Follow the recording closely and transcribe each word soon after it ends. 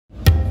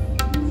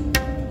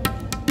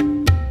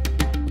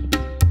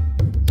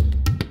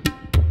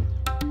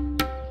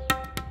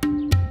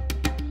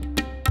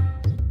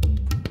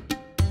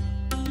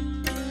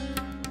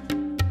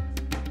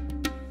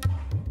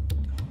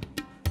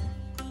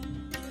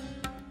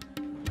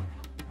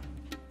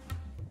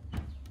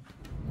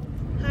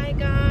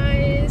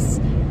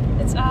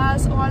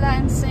voila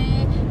and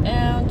see.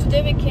 And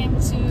today we came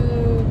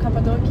to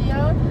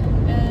Cappadocia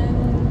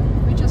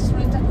and we just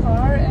rent a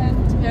car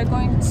and we are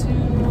going to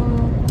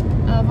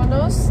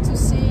Vanos to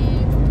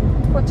see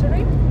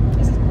pottery.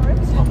 Is it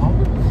correct?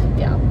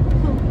 Yeah.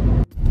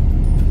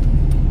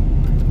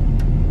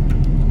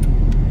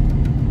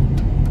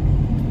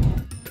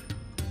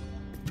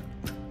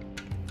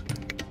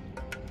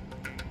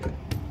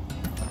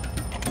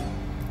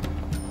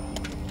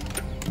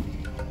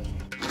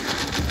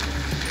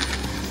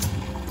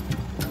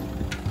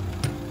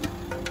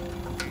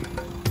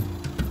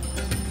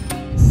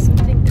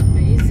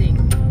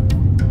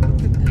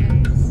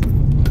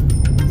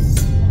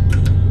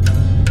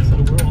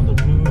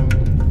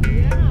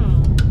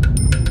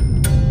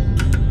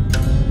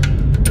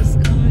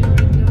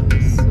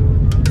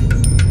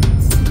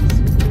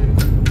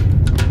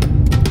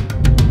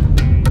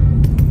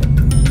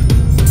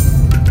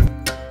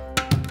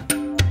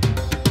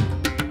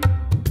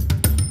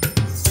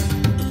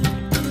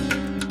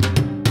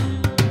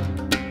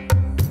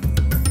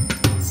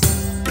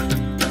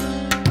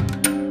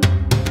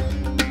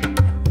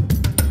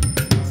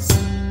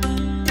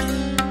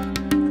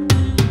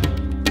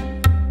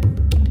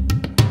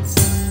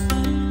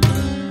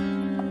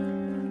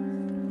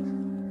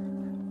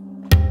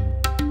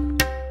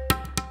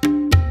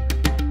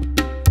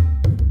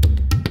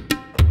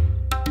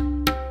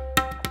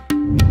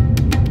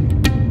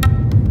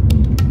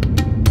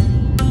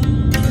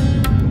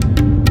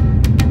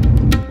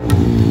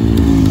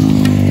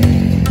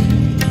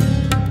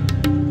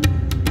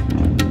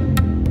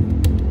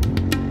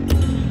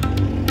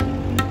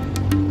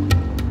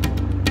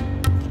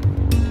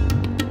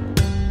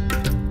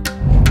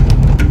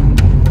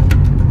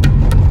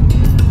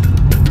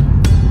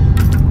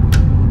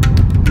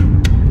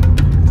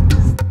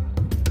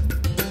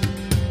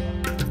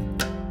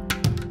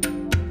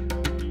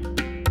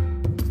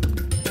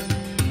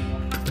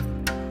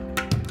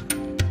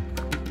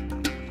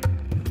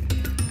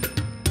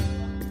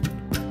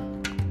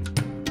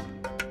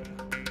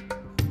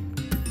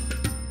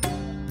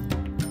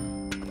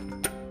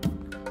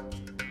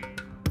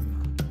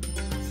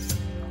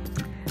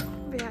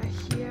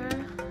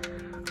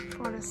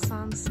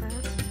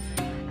 Sunset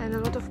and a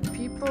lot of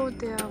people.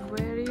 They are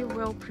very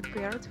well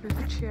prepared with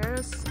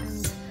chairs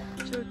and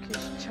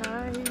Turkish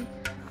chai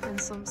and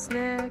some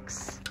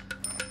snacks.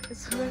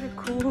 It's very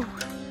cool.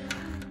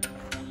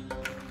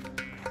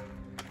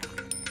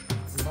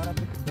 We might have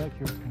to come back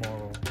here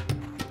tomorrow.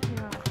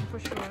 Yeah, for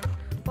sure.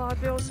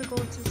 But we're also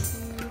going to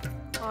see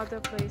other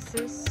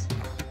places.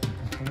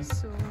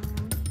 So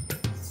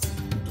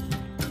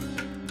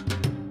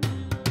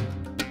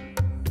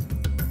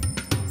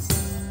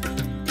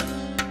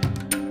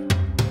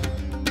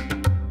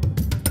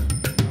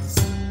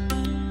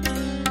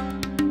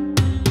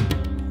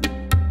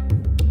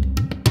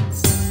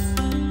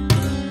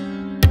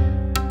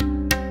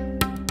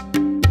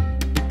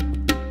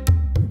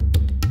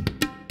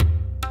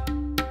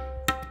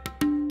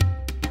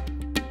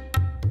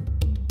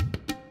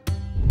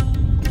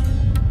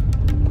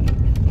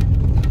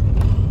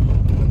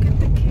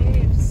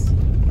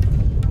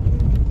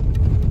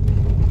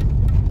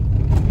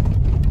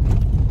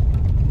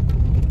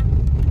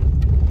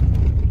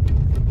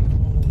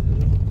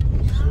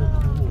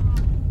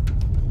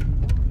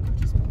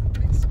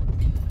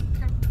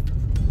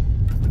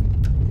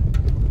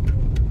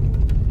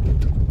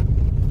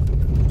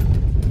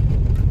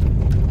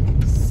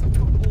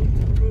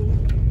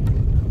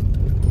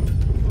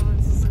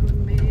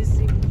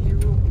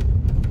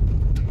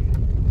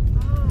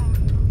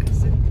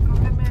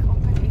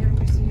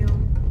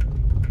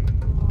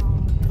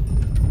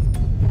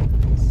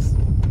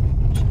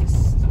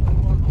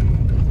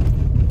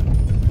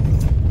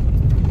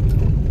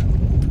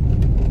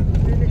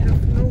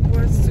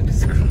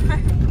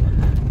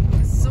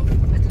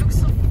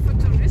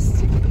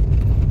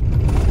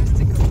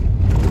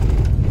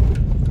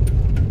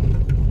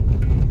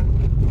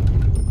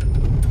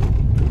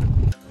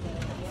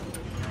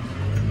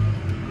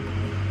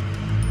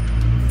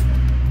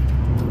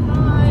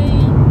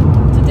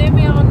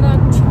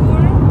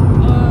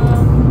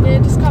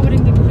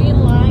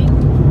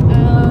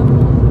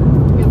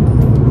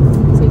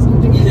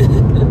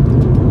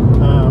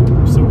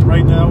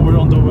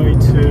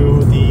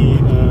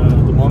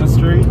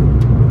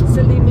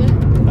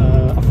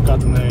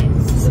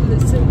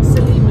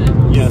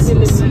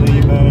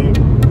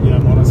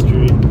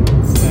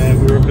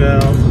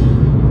about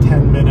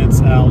 10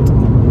 minutes out.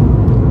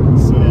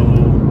 So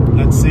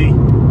let's see.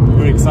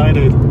 We're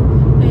excited.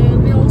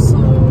 And we also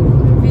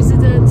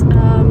visited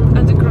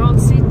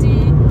underground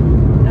city.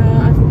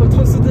 I forgot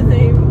also the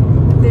name.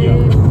 We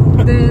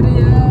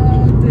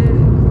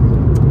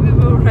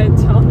were right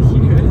down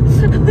here.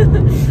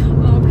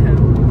 Okay.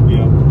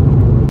 Yeah.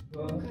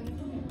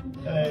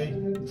 Hey,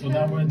 so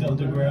now we're in the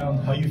underground.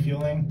 How are you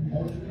feeling?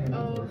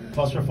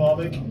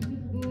 Claustrophobic?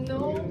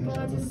 No,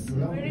 but it's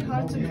very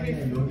hard to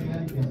breathe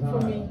for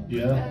me.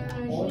 Yeah.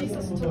 Here's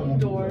a stone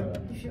door.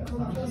 If you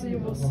come closer, you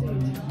will see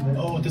it.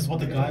 Oh, this is what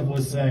the guy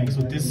was saying.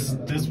 So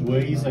this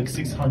weighs like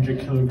 600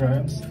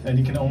 kilograms, and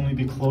it can only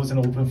be closed and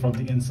open from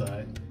the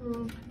inside.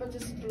 But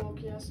this block,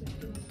 yes, it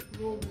can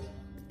roll it.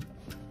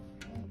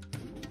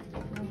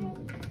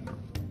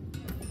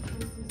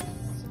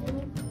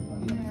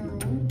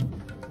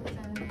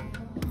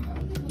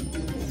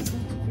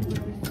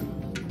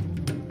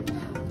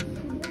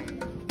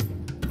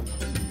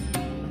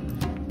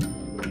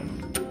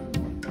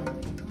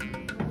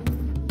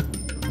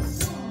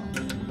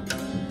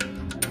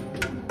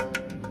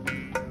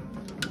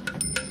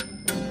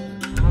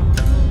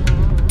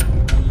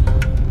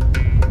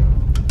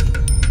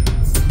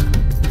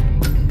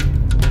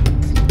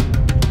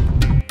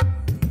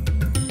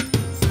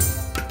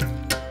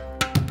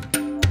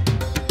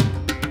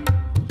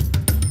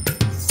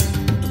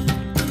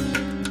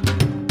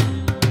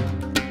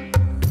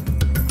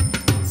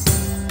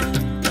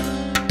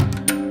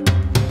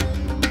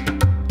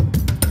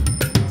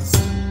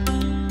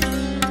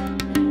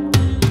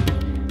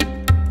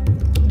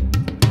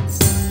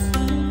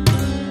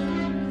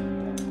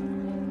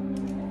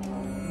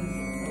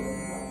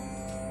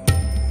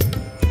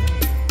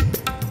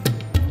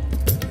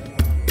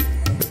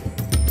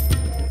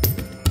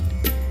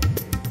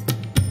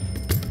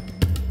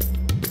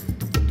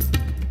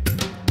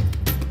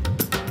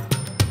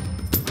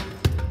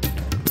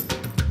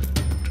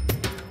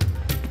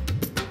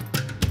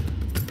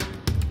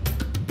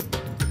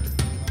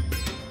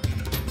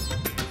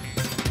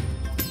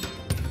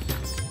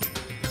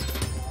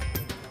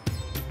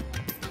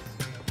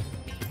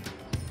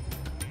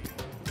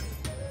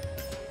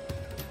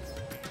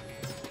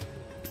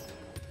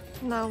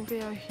 Now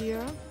we are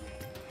here,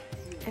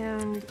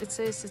 and it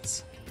says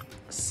it's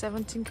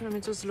 17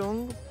 kilometers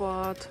long,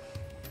 but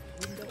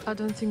I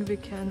don't think we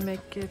can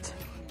make it.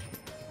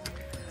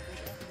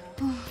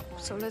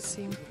 So let's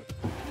see.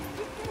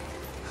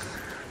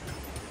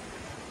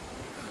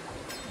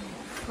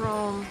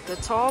 From the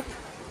top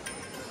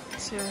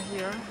to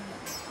here,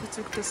 we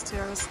took the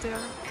stairs there.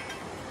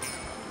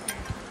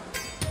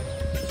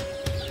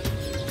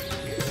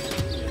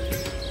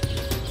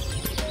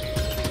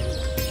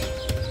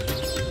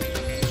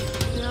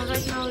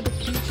 Now the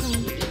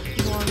kitchen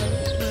water,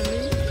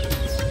 really.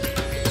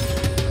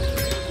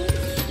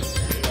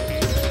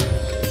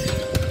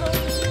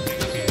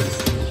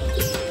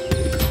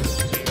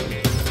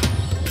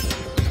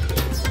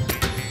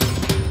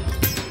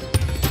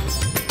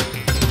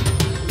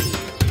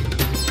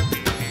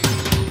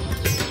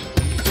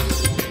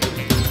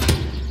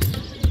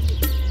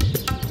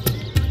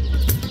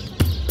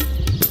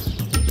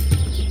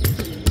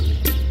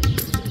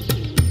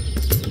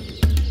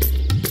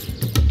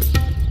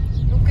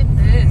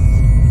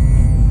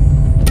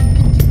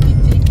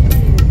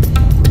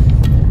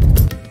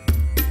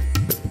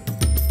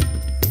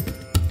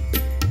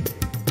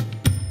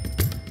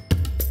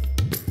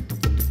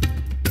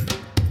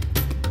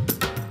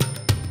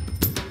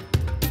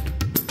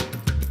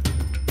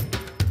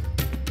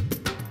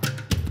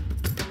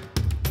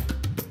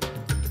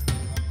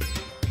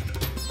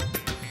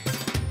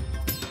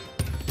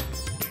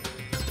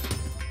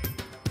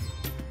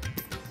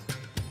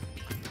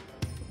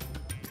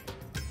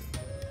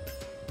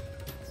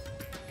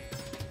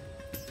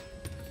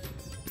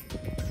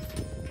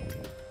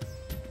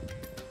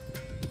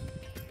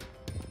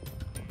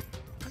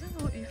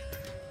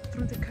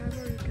 Through the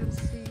camera you can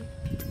see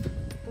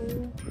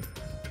all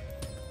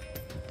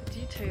the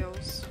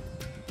details.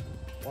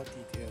 What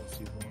details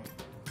you want?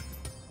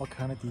 What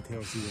kind of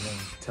details do you want?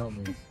 Tell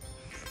me.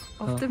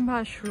 Of the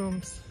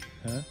mushrooms.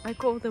 Huh? I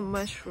call them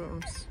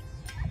mushrooms.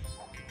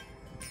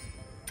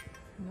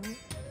 No?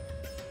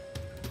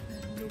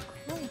 And look,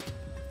 oh,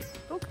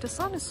 look, the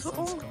sun is so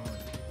old.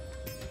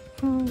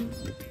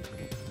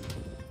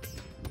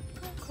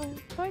 Okay,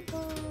 bye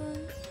bye.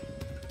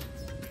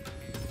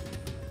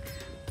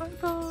 Bye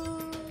bye.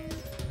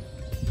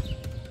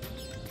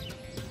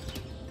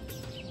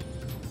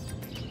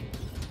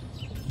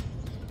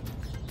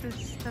 This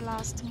is the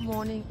last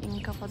morning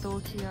in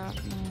Cappadocia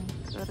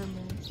in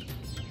Germany.